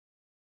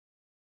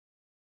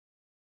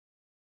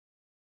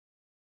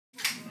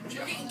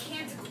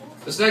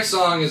This next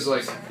song is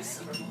like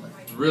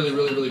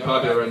really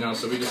popular right now,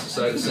 so we just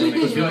decided to sing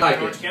because we like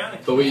it.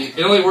 But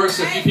it only works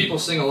if you people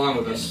sing along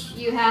with us.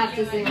 You have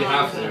to sing along. You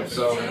have to,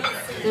 so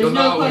you'll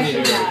know when you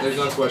hear it. There's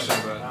no question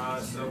about it.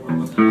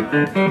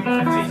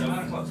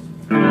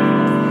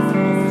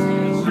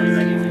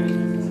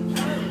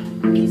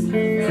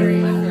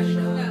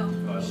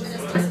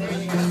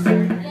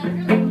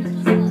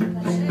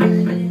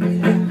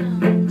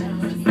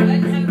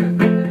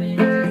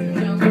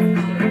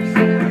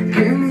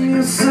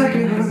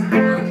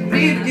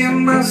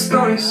 My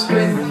story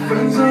straight.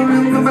 Friends are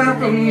in the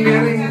bathroom,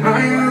 getting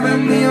higher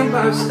than the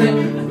Empire State.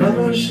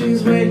 Lover,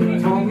 she's waiting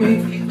for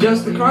me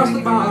just across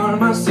the bar.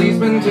 My seat's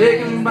been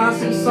taken by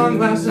some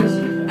sunglasses,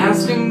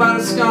 asking about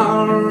a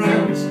scar.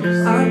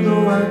 And I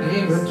know I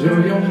gave it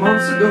to you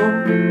months ago.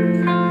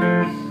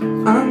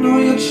 I know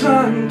you're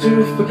trying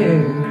to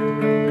forget,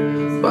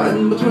 but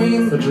in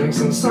between the drinks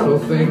and subtle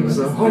things,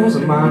 the holes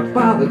in my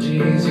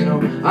apologies, you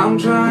know, I'm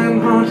trying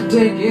hard to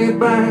take it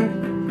back.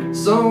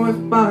 So if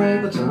by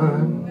the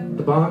time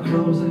the bar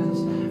closes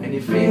and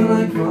you feel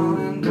like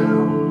falling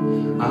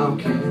down, I'll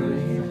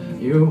carry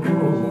you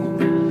home.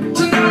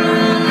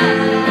 Tonight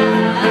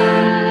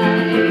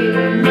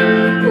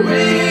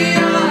we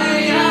are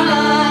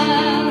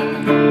young,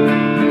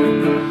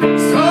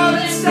 so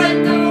let's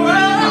set the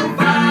world on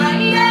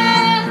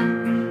fire.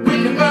 We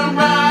can burn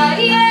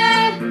brighter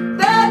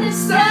than the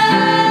sun.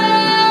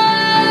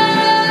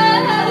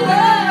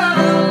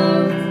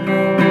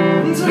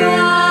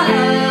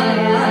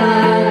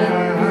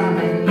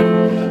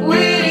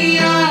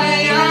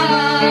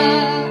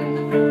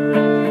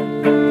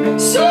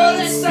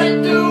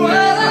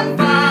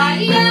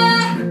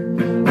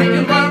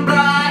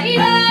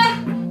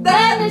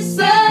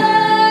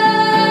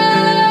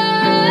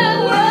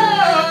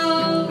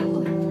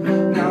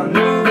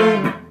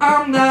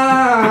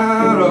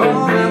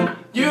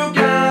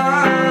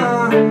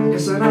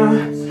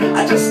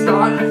 I just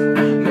thought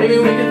maybe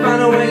we could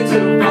find a way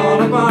to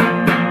fall apart,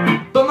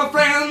 but my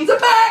friends are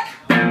back,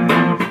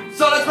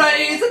 so let's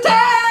raise the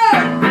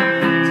tide.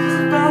 'Cause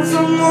I found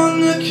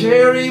someone to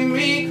carry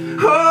me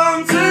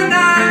home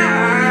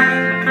tonight.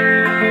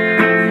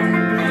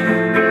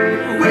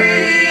 We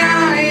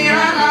are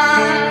young,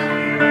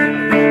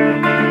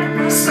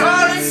 so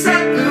let's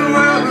set the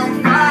world on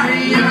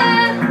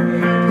fire.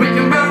 We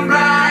can burn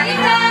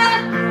brighter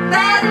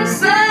than the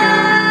sun.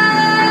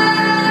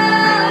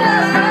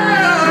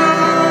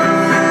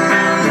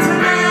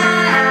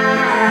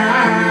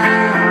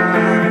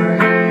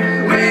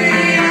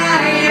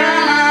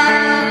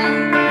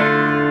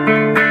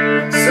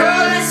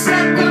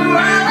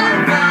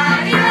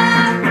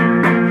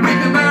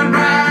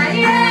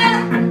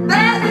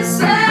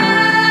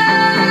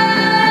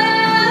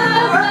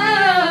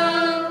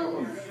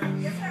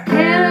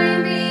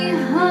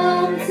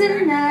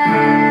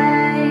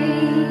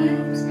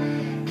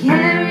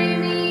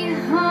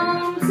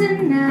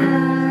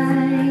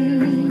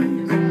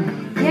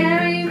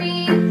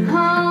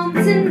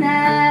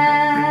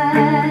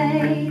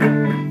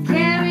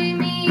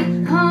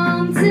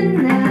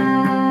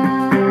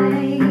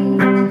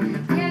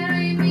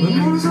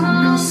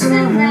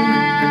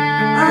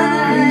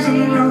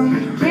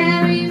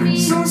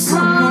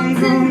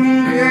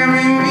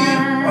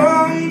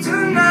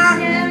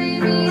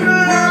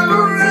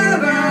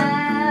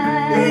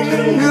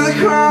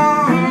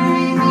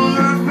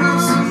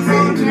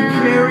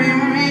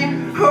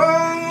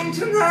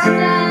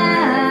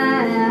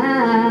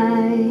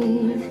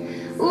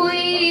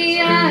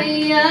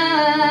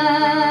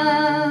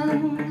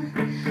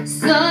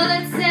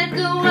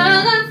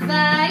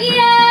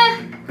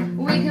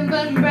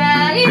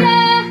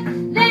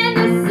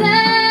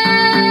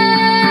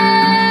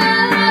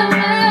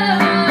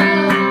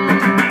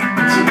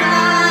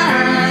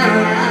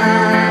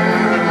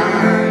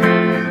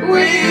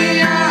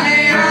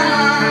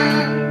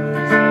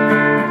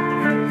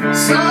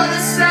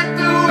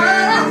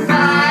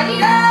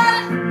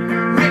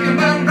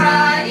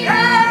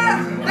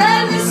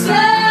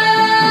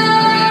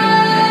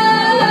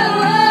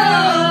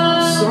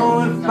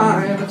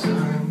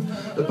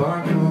 The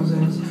bar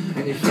closes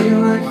and you feel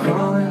like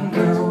falling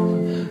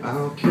down,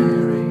 I'll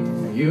carry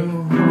you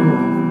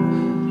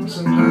home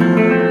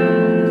tonight.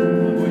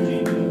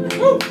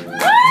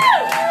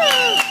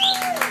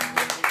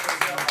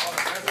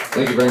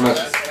 Thank you very much.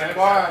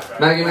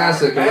 Magi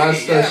Macek, the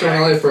last show in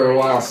LA for a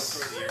while.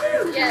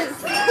 Yes.